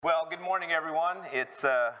Well, good morning, everyone.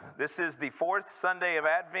 This is the fourth Sunday of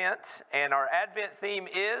Advent, and our Advent theme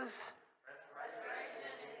is Restoration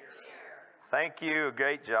is Near. Thank you.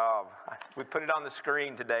 Great job. We put it on the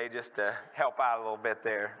screen today just to help out a little bit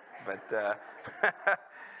there, but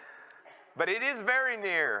it is very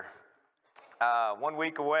near. 1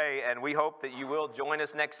 week away, and we hope that you will join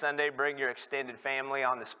us next Sunday. Bring your extended family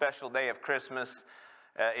on the special day of Christmas.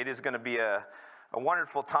 It is going to be a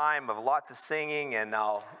wonderful time of lots of singing, and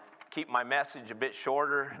I'll keep my message a bit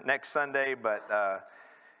shorter next Sunday, but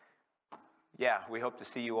we hope to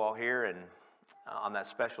see you all here and on that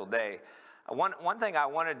special day. One thing I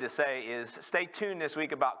wanted to say is stay tuned this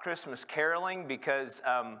week about Christmas caroling, because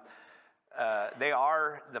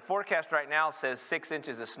the forecast right now says 6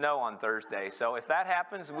 inches of snow on Thursday. So if that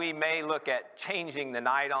happens, we may look at changing the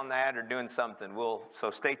night on that or doing something.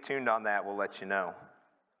 So stay tuned on that. We'll let you know.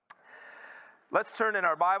 Let's turn in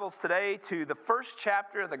our Bibles today to the first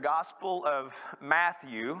chapter of the Gospel of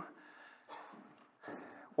Matthew.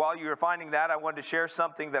 While you are finding that, I wanted to share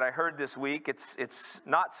something that I heard this week. It's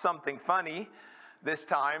not something funny this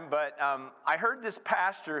time, but I heard this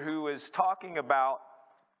pastor who was talking about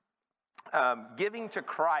giving to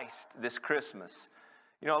Christ this Christmas.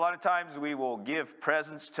 You know, a lot of times we will give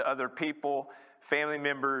presents to other people, family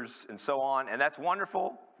members, and so on, and that's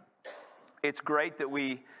wonderful. It's great that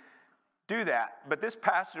we do that. But this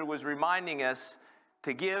pastor was reminding us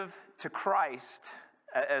to give to Christ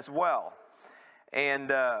as well. And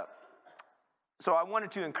so I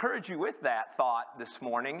wanted to encourage you with that thought this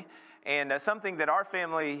morning. And something that our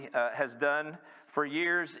family has done for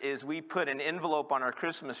years is we put an envelope on our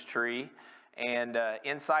Christmas tree, and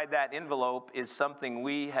inside that envelope is something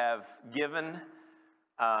we have given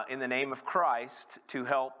in the name of Christ to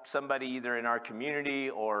help somebody either in our community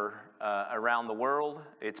or around the world.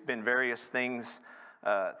 It's been various things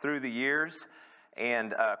through the years.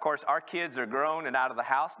 And of course, our kids are grown and out of the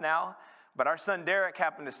house now, but our son Derek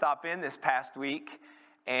happened to stop in this past week,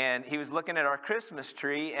 and he was looking at our Christmas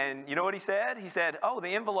tree, and you know what he said? He said, "Oh,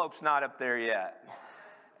 the envelope's not up there yet."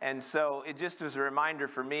 And so it just was a reminder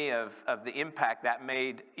for me of the impact that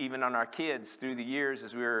made even on our kids through the years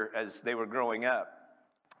as they were growing up.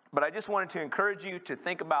 But I just wanted to encourage you to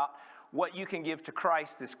think about what you can give to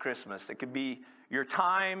Christ this Christmas. It could be your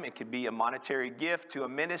time, it could be a monetary gift to a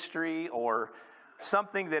ministry, or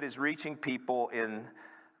something that is reaching people in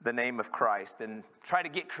the name of Christ. And try to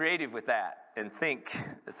get creative with that and think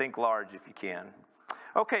large if you can.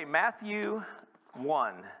 Okay, Matthew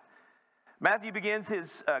 1. Matthew begins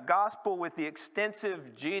his gospel with the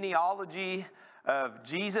extensive genealogy of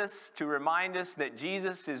Jesus to remind us that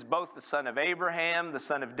Jesus is both the son of Abraham, the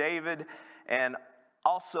son of David, and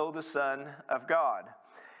also the Son of God.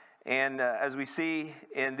 And as we see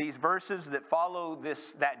in these verses that follow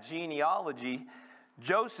that genealogy,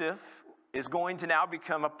 Joseph is going to now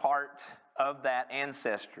become a part of that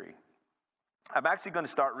ancestry. I'm actually going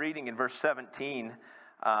to start reading in verse 17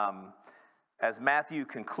 as Matthew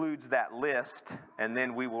concludes that list, and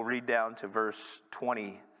then we will read down to verse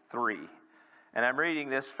 23. And I'm reading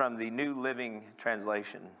this from the New Living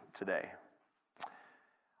Translation today.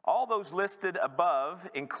 All those listed above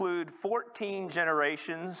include 14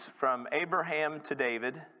 generations from Abraham to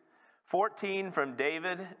David, 14 from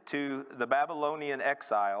David to the Babylonian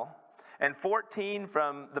exile, and 14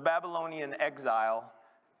 from the Babylonian exile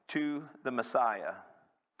to the Messiah.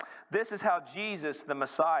 This is how Jesus, the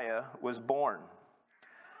Messiah, was born.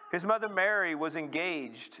 His mother Mary was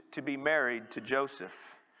engaged to be married to Joseph.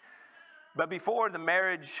 But before the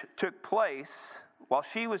marriage took place, while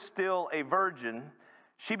she was still a virgin,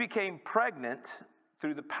 she became pregnant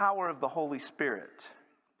through the power of the Holy Spirit.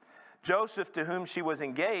 Joseph, to whom she was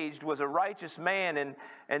engaged, was a righteous man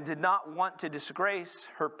and did not want to disgrace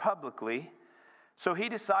her publicly, so he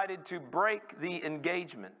decided to break the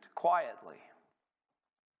engagement quietly.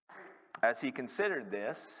 As he considered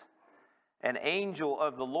this, an angel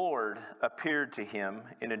of the Lord appeared to him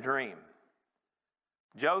in a dream.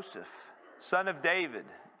 "Joseph, son of David,"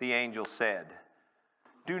 the angel said,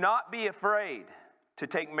 "do not be afraid to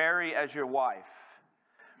take Mary as your wife,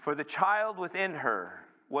 for the child within her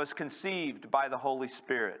was conceived by the Holy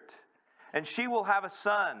Spirit, and she will have a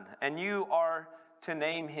son, and you are to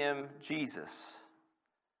name him Jesus,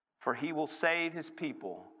 for he will save his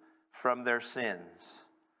people from their sins."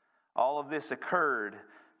 All of this occurred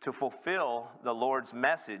to fulfill the Lord's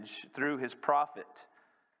message through his prophet.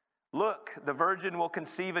 "Look, the virgin will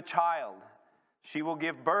conceive a child. She will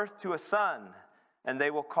give birth to a son, and they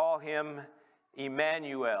will call him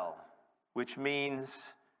Emmanuel," which means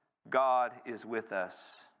God is with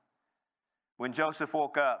us. When Joseph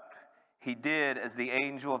woke up, he did as the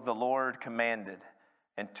angel of the Lord commanded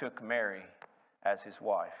and took Mary as his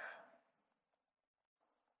wife.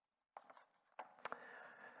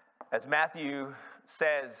 As Matthew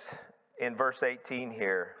says in verse 18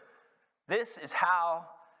 here, this is how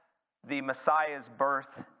the Messiah's birth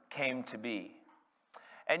came to be.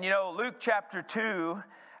 And Luke chapter 2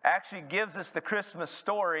 actually gives us the Christmas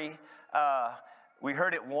story. We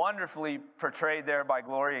heard it wonderfully portrayed there by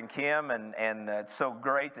Gloria and Kim, and it's so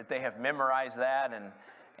great that they have memorized that,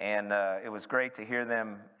 and it was great to hear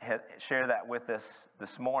them share that with us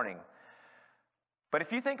this morning. But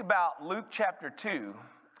if you think about Luke chapter 2,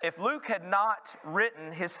 if Luke had not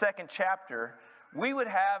written his second chapter, we would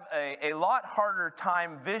have a lot harder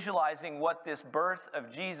time visualizing what this birth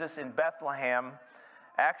of Jesus in Bethlehem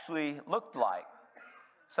actually looked like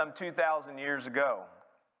some 2,000 years ago.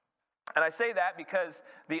 And I say that because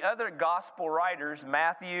the other gospel writers,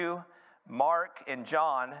 Matthew, Mark, and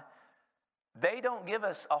John, they don't give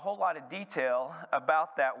us a whole lot of detail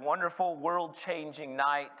about that wonderful world-changing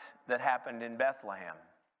night that happened in Bethlehem.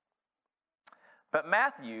 But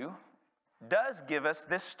Matthew does give us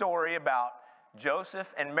this story about Joseph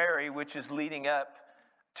and Mary, which is leading up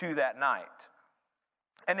to that night.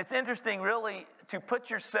 And it's interesting, really, to put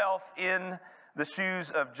yourself in the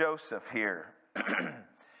shoes of Joseph here.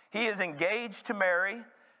 He is engaged to Mary,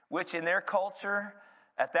 which in their culture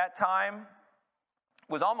at that time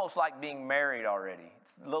was almost like being married already.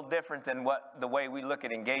 It's a little different than the way we look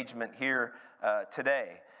at engagement here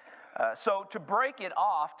today. So to break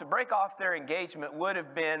off their engagement would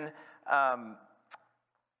have been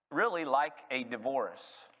really like a divorce.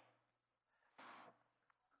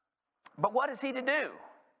 But what is he to do?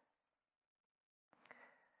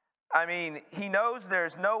 I mean, he knows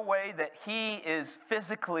there's no way that he is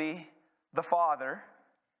physically the father,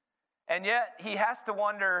 and yet he has to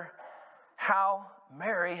wonder how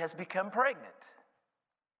Mary has become pregnant.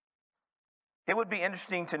 It would be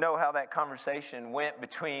interesting to know how that conversation went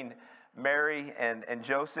between Mary and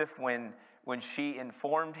Joseph when she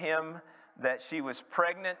informed him that she was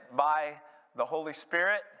pregnant by the Holy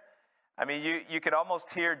Spirit. I mean, you could almost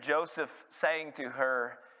hear Joseph saying to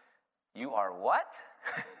her, "You are what?"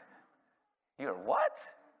 You're what?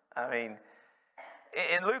 I mean,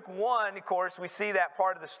 in Luke 1, of course, we see that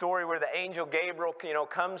part of the story where the angel Gabriel,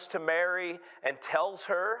 comes to Mary and tells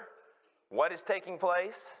her what is taking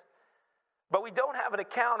place. But we don't have an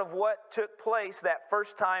account of what took place that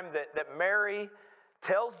first time that Mary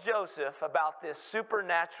tells Joseph about this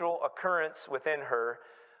supernatural occurrence within her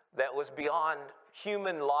that was beyond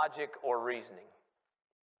human logic or reasoning.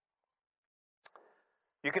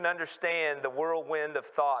 You can understand the whirlwind of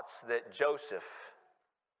thoughts that Joseph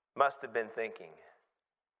must have been thinking.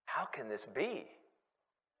 How can this be?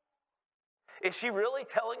 Is she really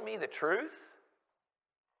telling me the truth?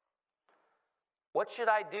 What should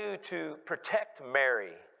I do to protect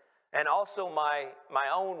Mary and also my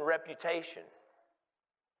own reputation?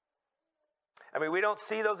 I mean, we don't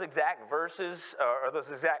see those exact verses or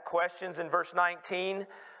those exact questions in verse 19.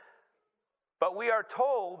 But we are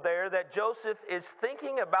told there that Joseph is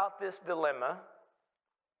thinking about this dilemma,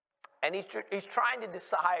 and he's trying to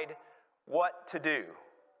decide what to do.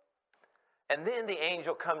 And then the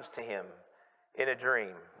angel comes to him in a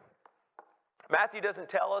dream. Matthew doesn't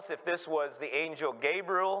tell us if this was the angel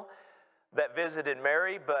Gabriel that visited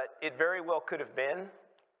Mary, but it very well could have been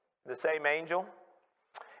the same angel.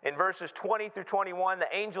 In verses 20 through 21,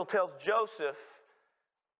 the angel tells Joseph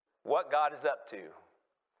what God is up to.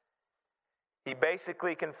 He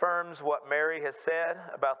basically confirms what Mary has said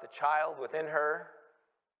about the child within her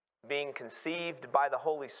being conceived by the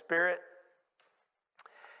Holy Spirit.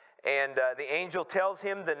 And the angel tells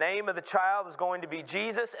him the name of the child is going to be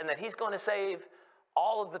Jesus and that he's going to save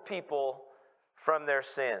all of the people from their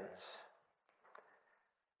sins.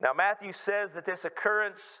 Now, Matthew says that this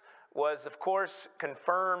occurrence was, of course,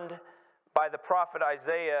 confirmed by the prophet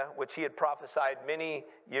Isaiah, which he had prophesied many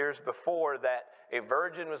years before, that a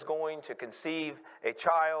virgin was going to conceive a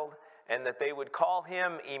child and that they would call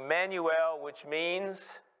him Emmanuel, which means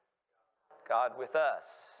God with us.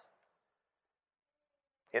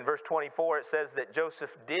 In verse 24, it says that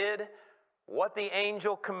Joseph did what the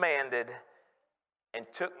angel commanded and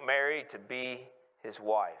took Mary to be his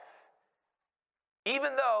wife.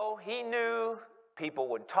 Even though he knew people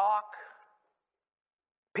would talk,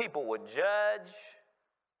 people would judge,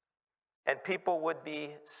 and people would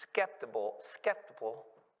be skeptical,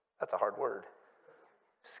 that's a hard word,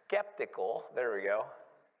 skeptical, there we go,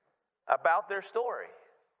 about their story.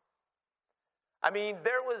 I mean,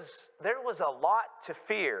 there was a lot to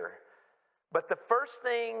fear. But the first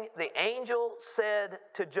thing the angel said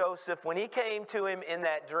to Joseph when he came to him in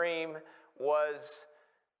that dream was,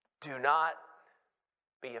 do not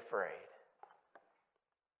be afraid.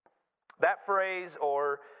 That phrase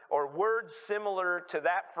or words similar to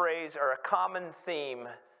that phrase are a common theme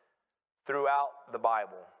throughout the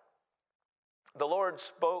Bible. The Lord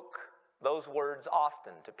spoke those words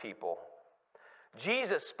often to people.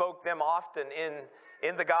 Jesus spoke them often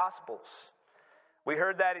in the Gospels. We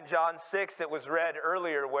heard that in John 6 that was read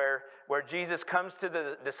earlier where Jesus comes to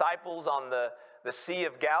the disciples on the Sea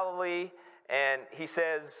of Galilee and he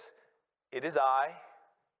says, "It is I,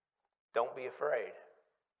 don't be afraid."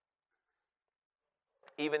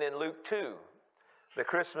 Even in Luke 2, the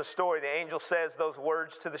Christmas story, the angel says those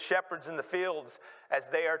words to the shepherds in the fields as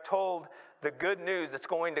they are told the good news that's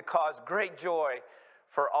going to cause great joy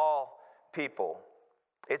for all people.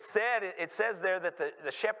 It says there that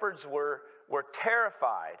the shepherds were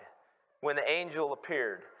terrified when the angel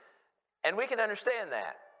appeared. And we can understand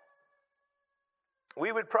that.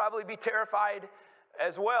 We would probably be terrified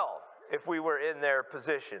as well if we were in their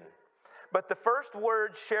position. But the first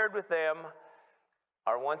words shared with them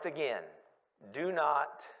are once again, do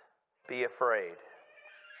not be afraid.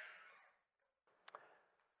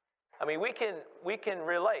 I mean, we can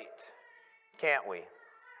relate, can't we?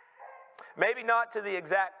 Maybe not to the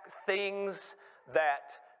exact things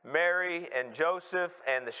that Mary and Joseph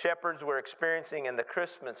and the shepherds were experiencing in the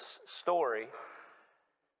Christmas story,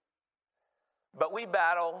 but we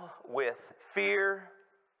battle with fear,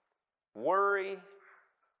 worry,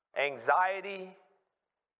 anxiety,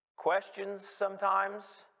 questions sometimes,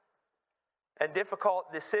 and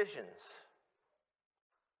difficult decisions.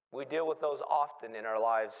 We deal with those often in our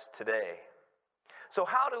lives today. So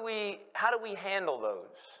how do we handle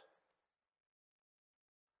those?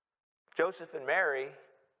 Joseph and Mary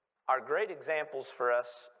are great examples for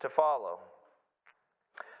us to follow.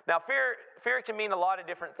 Now, fear can mean a lot of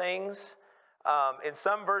different things. In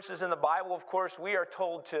some verses in the Bible, of course, we are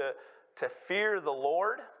told to fear the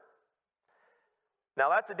Lord. Now,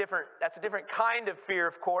 that's a different kind of fear,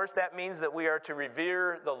 of course. That means that we are to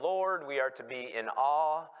revere the Lord. We are to be in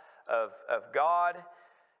awe of God.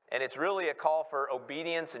 And it's really a call for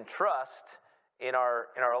obedience and trust in our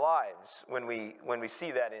lives when we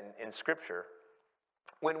see that in Scripture.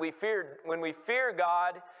 When we fear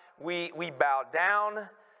God, we bow down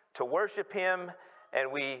to worship Him,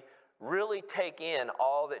 and we really take in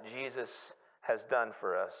all that Jesus has done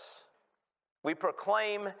for us. We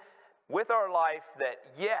proclaim with our life that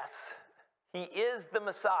yes, He is the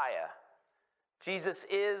Messiah. Jesus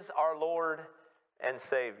is our Lord and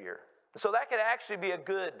Savior. So that could actually be a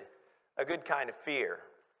good kind of fear.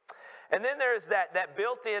 And then there's that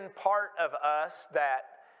built-in part of us that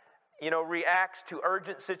reacts to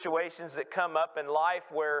urgent situations that come up in life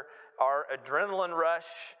where our adrenaline rush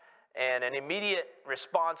and an immediate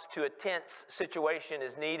response to a tense situation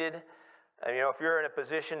is needed. And, if you're in a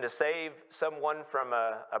position to save someone from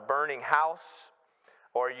a burning house,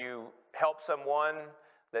 or you help someone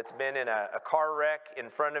that's been in a car wreck in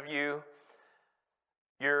front of you,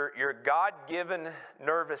 your God-given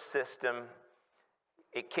nervous system,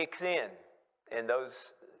 it kicks in those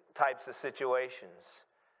types of situations.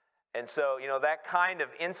 And so, that kind of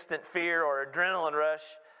instant fear or adrenaline rush,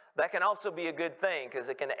 that can also be a good thing because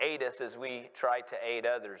it can aid us as we try to aid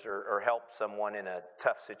others or help someone in a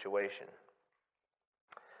tough situation.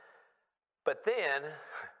 But then,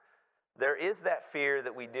 there is that fear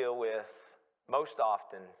that we deal with most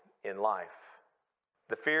often in life.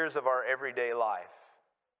 The fears of our everyday life.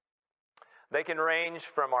 They can range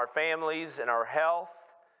from our families and our health.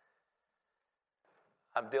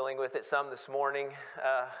 I'm dealing with it some this morning.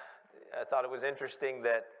 I thought it was interesting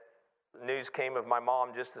that news came of my mom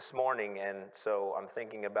just this morning, and so I'm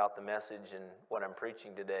thinking about the message and what I'm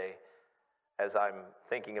preaching today as I'm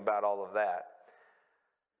thinking about all of that.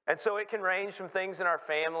 And so it can range from things in our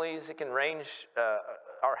families, it can range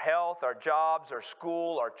our health, our jobs, our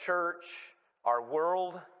school, our church, our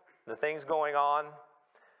world, the things going on.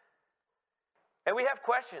 And we have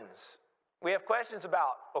questions. We have questions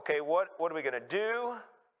about, okay, what are we going to do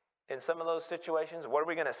in some of those situations? What are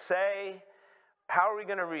we going to say? How are we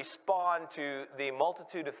going to respond to the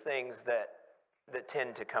multitude of things that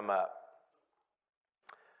tend to come up?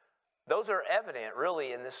 Those are evident,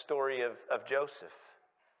 really, in this story of Joseph.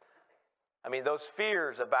 I mean, those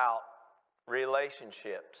fears about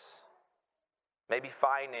relationships, maybe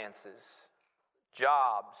finances,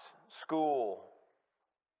 jobs, school,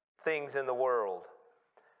 things in the world.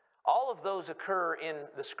 All of those occur in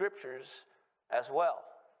the Scriptures as well.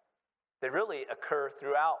 They really occur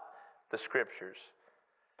throughout the Scriptures.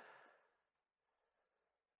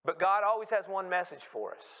 But God always has one message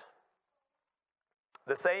for us.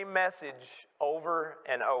 The same message over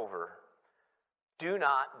and over. Do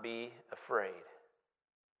not be afraid.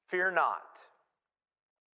 Fear not,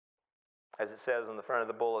 as it says on the front of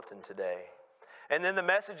the bulletin today. And then the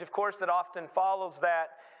message, of course, that often follows that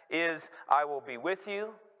is, I will be with you.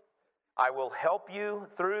 I will help you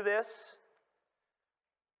through this.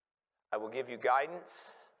 I will give you guidance.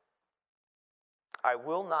 I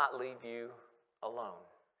will not leave you alone.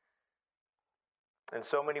 In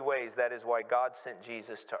so many ways, that is why God sent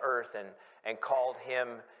Jesus to earth and called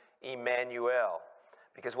him Emmanuel.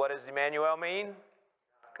 Because what does Emmanuel mean?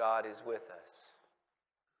 God is with us.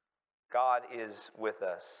 God is with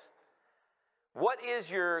us. What is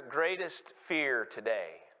your greatest fear today?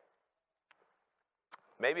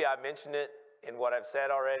 Maybe I mentioned it in what I've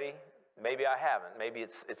said already. Maybe I haven't. Maybe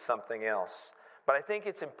it's something else. But I think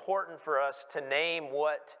it's important for us to name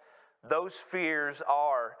what those fears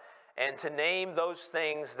are and to name those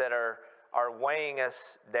things that are weighing us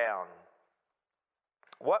down.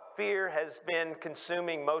 What fear has been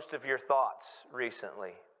consuming most of your thoughts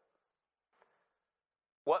recently?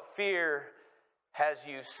 What fear has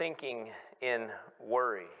you sinking in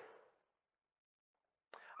worry?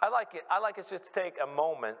 I'd like us just to take a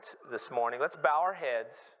moment this morning. Let's bow our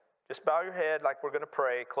heads. Just bow your head like we're going to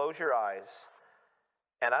pray. Close your eyes.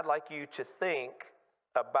 And I'd like you to think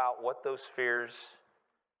about what those fears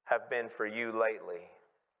have been for you lately.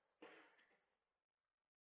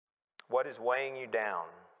 What is weighing you down?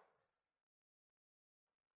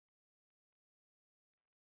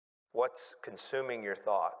 What's consuming your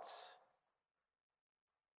thoughts?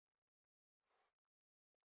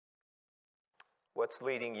 What's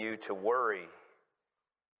leading you to worry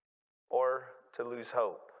or to lose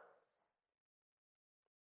hope?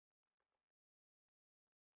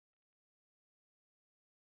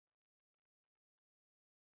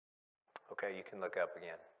 Okay, you can look up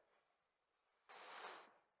again.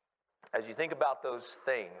 As you think about those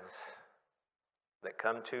things that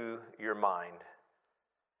come to your mind,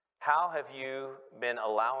 how have you been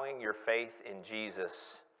allowing your faith in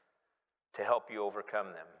Jesus to help you overcome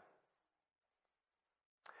them?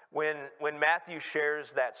 When Matthew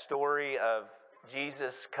shares that story of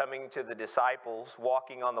Jesus coming to the disciples,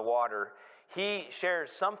 walking on the water, he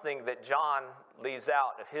shares something that John leaves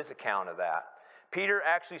out of his account of that. Peter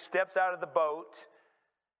actually steps out of the boat,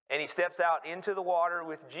 and he steps out into the water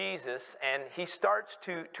with Jesus, and he starts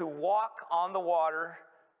to walk on the water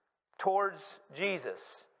towards Jesus.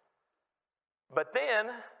 But then,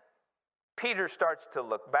 Peter starts to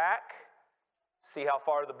look back, see how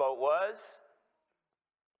far the boat was.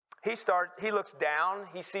 He looks down,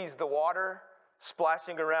 he sees the water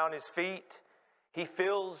splashing around his feet. He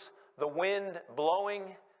feels the wind blowing,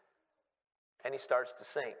 and he starts to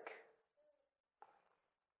sink.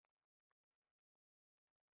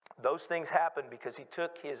 Those things happened because he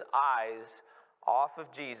took his eyes off of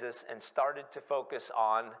Jesus and started to focus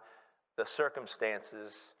on the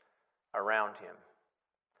circumstances around him.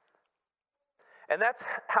 And that's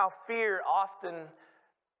how fear often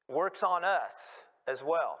works on us as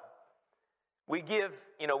well. We give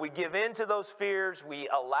in to those fears. We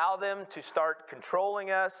allow them to start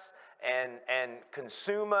controlling us and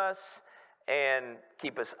consume us and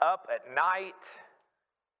keep us up at night.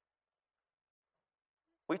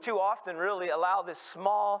 We too often really allow this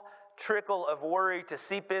small trickle of worry to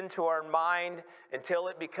seep into our mind until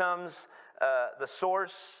it becomes the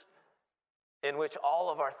source in which all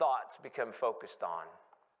of our thoughts become focused on.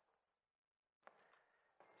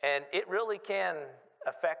 And it really can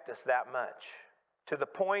affect us that much, to the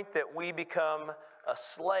point that we become a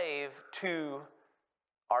slave to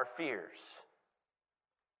our fears.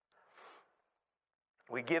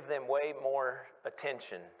 We give them way more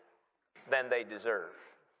attention than they deserve.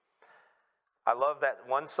 I love that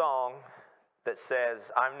one song that says,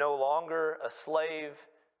 I'm no longer a slave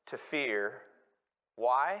to fear.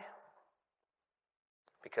 Why?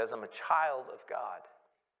 Because I'm a child of God.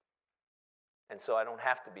 And so I don't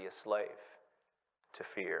have to be a slave to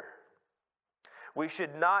fear. We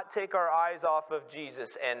should not take our eyes off of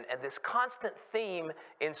Jesus. And this constant theme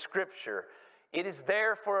in Scripture, it is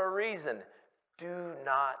there for a reason. Do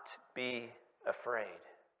not be afraid.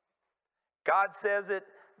 God says it.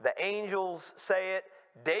 The angels say it.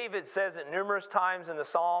 David says it numerous times in the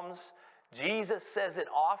Psalms. Jesus says it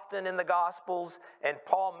often in the Gospels. And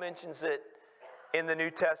Paul mentions it in the New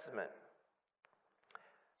Testament.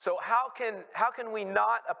 So how can we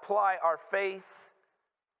not apply our faith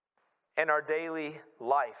and our daily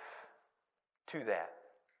life to that?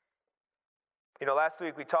 Last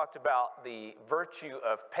week we talked about the virtue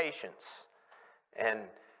of patience. And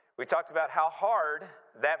we talked about how hard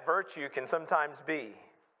that virtue can sometimes be.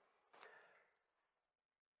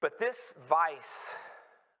 But this vice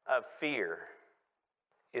of fear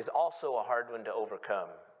is also a hard one to overcome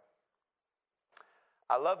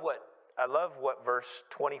I love what verse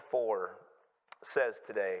 24 says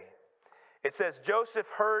today. It says, Joseph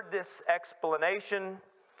heard this explanation,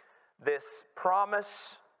 this promise,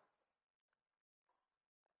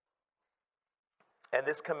 and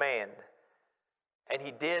this command, and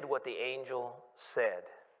he did what the angel said.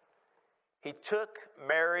 He took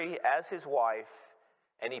Mary as his wife,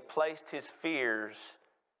 and he placed his fears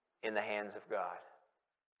in the hands of God.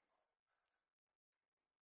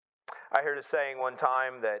 I heard a saying one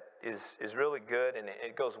time that is really good, and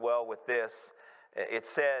it goes well with this. It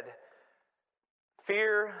said,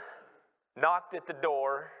 fear knocked at the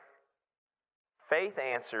door, faith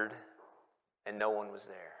answered, and no one was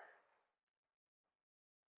there.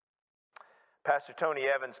 Pastor Tony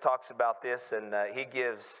Evans talks about this, and he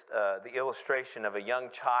gives the illustration of a young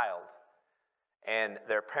child and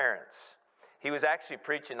their parents. He was actually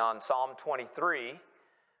preaching on Psalm 23,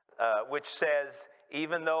 which says,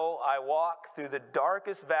 even though I walk through the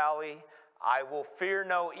darkest valley, I will fear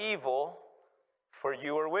no evil, for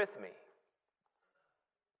you are with me.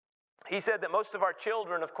 He said that most of our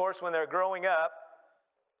children, of course, when they're growing up,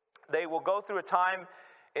 they will go through a time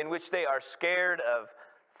in which they are scared of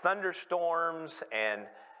thunderstorms and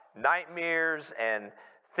nightmares and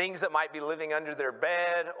things that might be living under their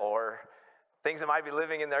bed or things that might be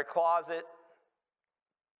living in their closet.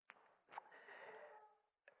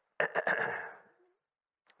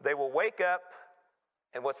 They will wake up,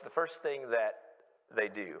 and what's the first thing that they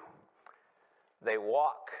do? They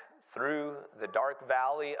walk through the dark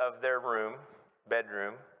valley of their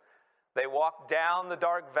bedroom. They walk down the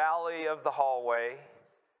dark valley of the hallway,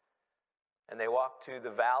 and they walk to the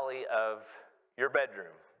valley of your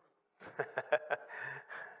bedroom.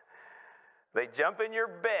 They jump in your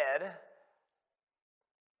bed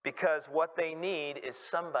because what they need is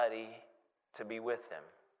somebody to be with them.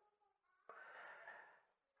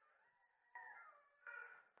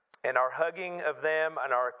 And our hugging of them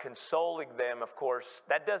and our consoling them, of course,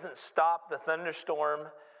 that doesn't stop the thunderstorm,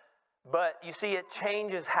 but you see, it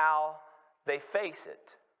changes how they face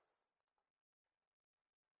it.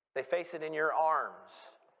 They face it in your arms,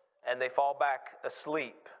 and they fall back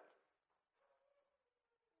asleep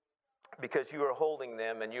because you are holding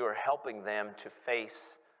them and you are helping them to face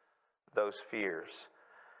those fears.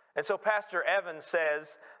 And so Pastor Evans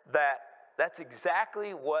says that that's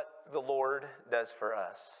exactly what the Lord does for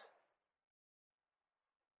us.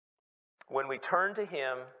 When we turn to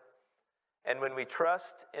Him and when we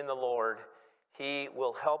trust in the Lord, He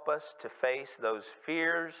will help us to face those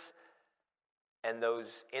fears and those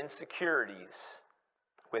insecurities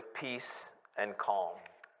with peace and calm.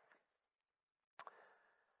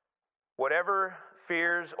 Whatever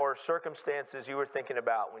fears or circumstances you were thinking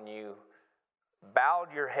about when you bowed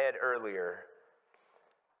your head earlier,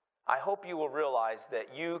 I hope you will realize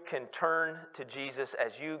that you can turn to Jesus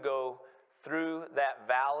as you go through that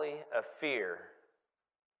valley of fear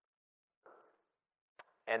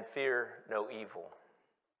and fear no evil.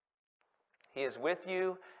 He is with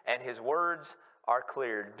you, and His words are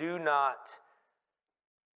clear. Do not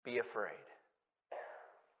be afraid.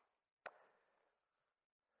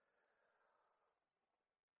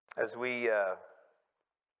 As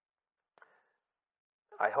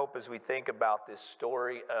I hope as we think about this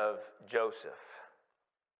story of Joseph,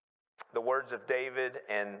 the words of David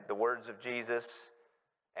and the words of Jesus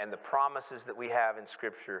and the promises that we have in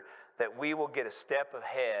Scripture, that we will get a step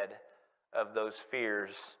ahead of those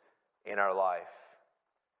fears in our life.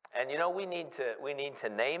 And you know, we need to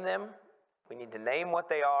name them. We need to name what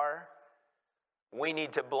they are. We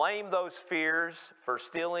need to blame those fears for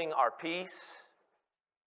stealing our peace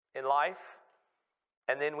in life.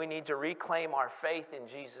 And then we need to reclaim our faith in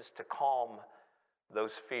Jesus to calm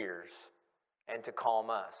those fears and to calm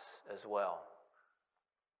us as well.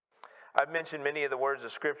 I've mentioned many of the words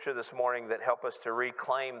of Scripture this morning that help us to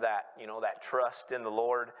reclaim that, that trust in the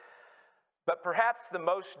Lord. But perhaps the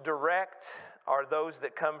most direct are those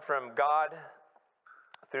that come from God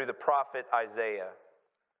through the prophet Isaiah.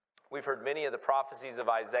 We've heard many of the prophecies of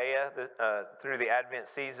Isaiah through the Advent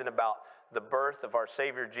season about the birth of our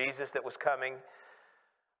Savior Jesus that was coming.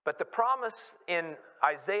 But the promise in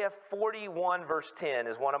Isaiah 41 verse 10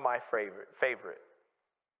 is one of my favorite.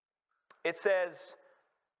 It says,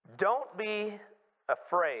 "Don't be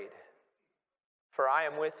afraid, for I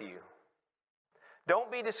am with you. Don't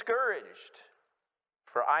be discouraged,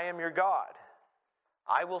 for I am your God.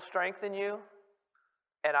 I will strengthen you,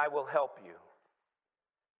 and I will help you.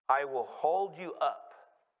 I will hold you up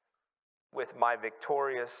with my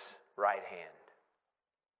victorious right hand."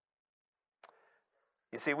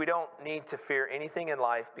 You see, we don't need to fear anything in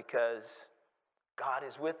life because God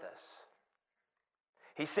is with us.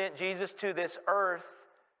 He sent Jesus to this earth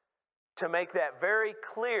to make that very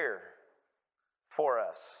clear for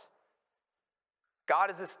us. God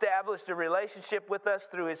has established a relationship with us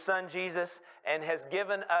through His Son Jesus and has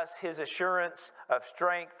given us His assurance of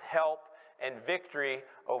strength, help, and victory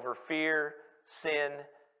over fear, sin,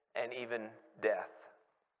 and even death.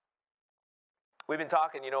 We've been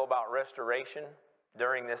talking, about restoration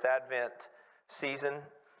during this Advent season.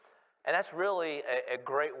 And that's really a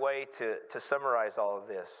great way to summarize all of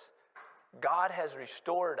this. God has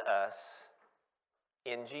restored us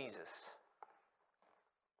in Jesus.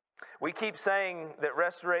 We keep saying that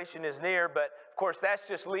restoration is near, but of course that's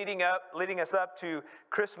just leading us up to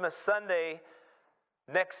Christmas Sunday,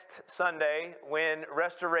 next Sunday, when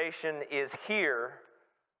restoration is here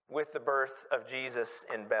with the birth of Jesus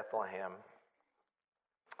in Bethlehem.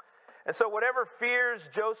 And so whatever fears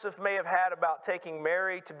Joseph may have had about taking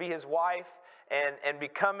Mary to be his wife and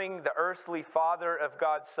becoming the earthly father of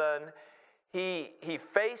God's Son, he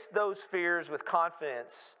faced those fears with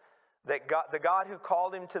confidence that the God who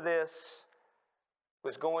called him to this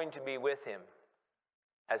was going to be with him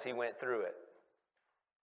as he went through it.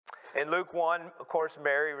 In Luke 1, of course,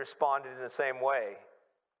 Mary responded in the same way.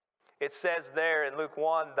 It says there in Luke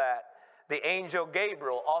 1 that the angel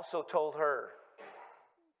Gabriel also told her,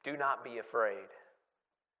 "Do not be afraid."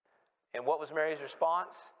 And what was Mary's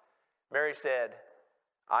response? Mary said,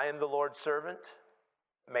 "I am the Lord's servant.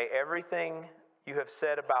 May everything you have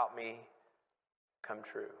said about me come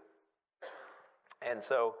true." And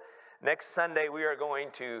so next Sunday we are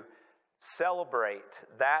going to celebrate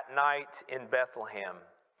that night in Bethlehem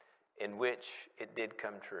in which it did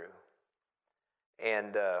come true.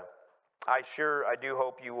 And I do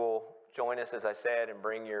hope you will join us, as I said, and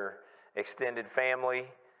bring your extended family.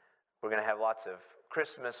 We're going to have lots of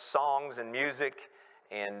Christmas songs and music,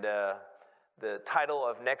 and the title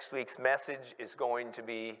of next week's message is going to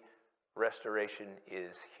be Restoration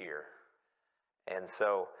is Here. And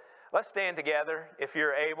so let's stand together, if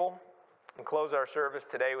you're able, and close our service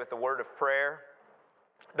today with a word of prayer.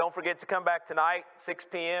 Don't forget to come back tonight, 6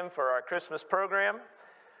 p.m. for our Christmas program.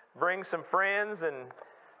 Bring some friends and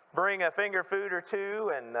bring a finger food or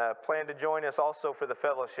two, and plan to join us also for the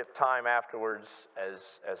fellowship time afterwards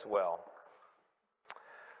as well.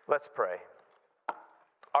 Let's pray.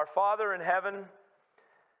 Our Father in heaven,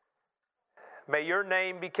 may your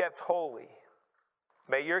name be kept holy.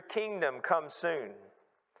 May your kingdom come soon.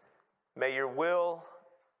 May your will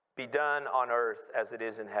be done on earth as it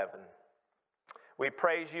is in heaven. We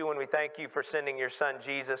praise you and we thank you for sending your Son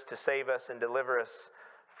Jesus to save us and deliver us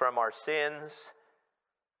from our sins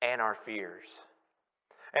and our fears.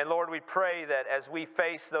 And Lord, we pray that as we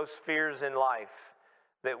face those fears in life,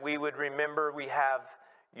 that we would remember we have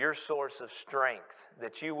your source of strength,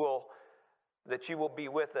 that you will be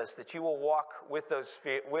with us, that you will walk with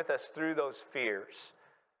us through those fears,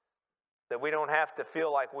 that we don't have to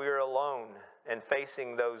feel like we're alone and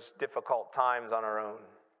facing those difficult times on our own.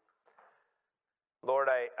 Lord,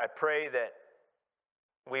 I pray that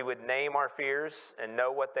we would name our fears and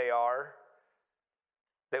know what they are,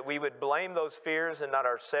 that we would blame those fears and not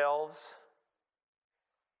ourselves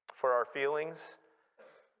for our feelings.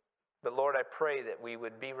 But Lord, I pray that we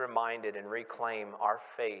would be reminded and reclaim our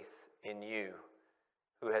faith in you,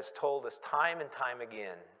 who has told us time and time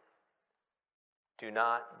again, do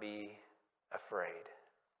not be afraid.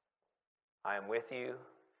 I am with you.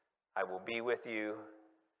 I will be with you.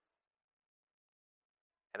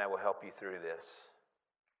 And I will help you through this.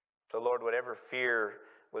 So Lord, whatever fear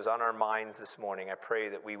was on our minds this morning, I pray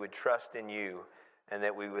that we would trust in you and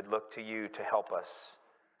that we would look to you to help us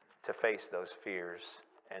to face those fears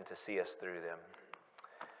and to see us through them.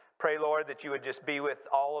 Pray, Lord, that you would just be with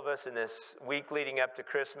all of us in this week leading up to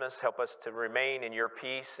Christmas. Help us to remain in your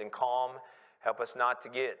peace and calm. Help us not to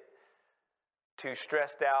get too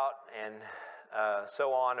stressed out and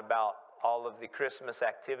so on about all of the Christmas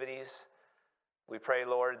activities. We pray,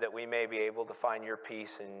 Lord, that we may be able to find your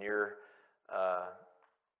peace in your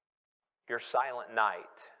silent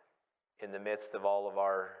night in the midst of all of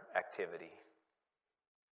our activity.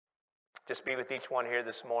 Just be with each one here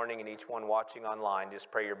this morning and each one watching online.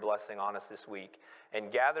 Just pray your blessing on us this week.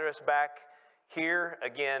 And gather us back here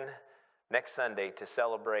again next Sunday to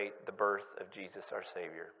celebrate the birth of Jesus our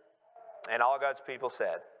Savior. And all God's people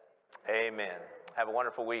said, amen. Have a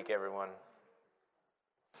wonderful week, everyone.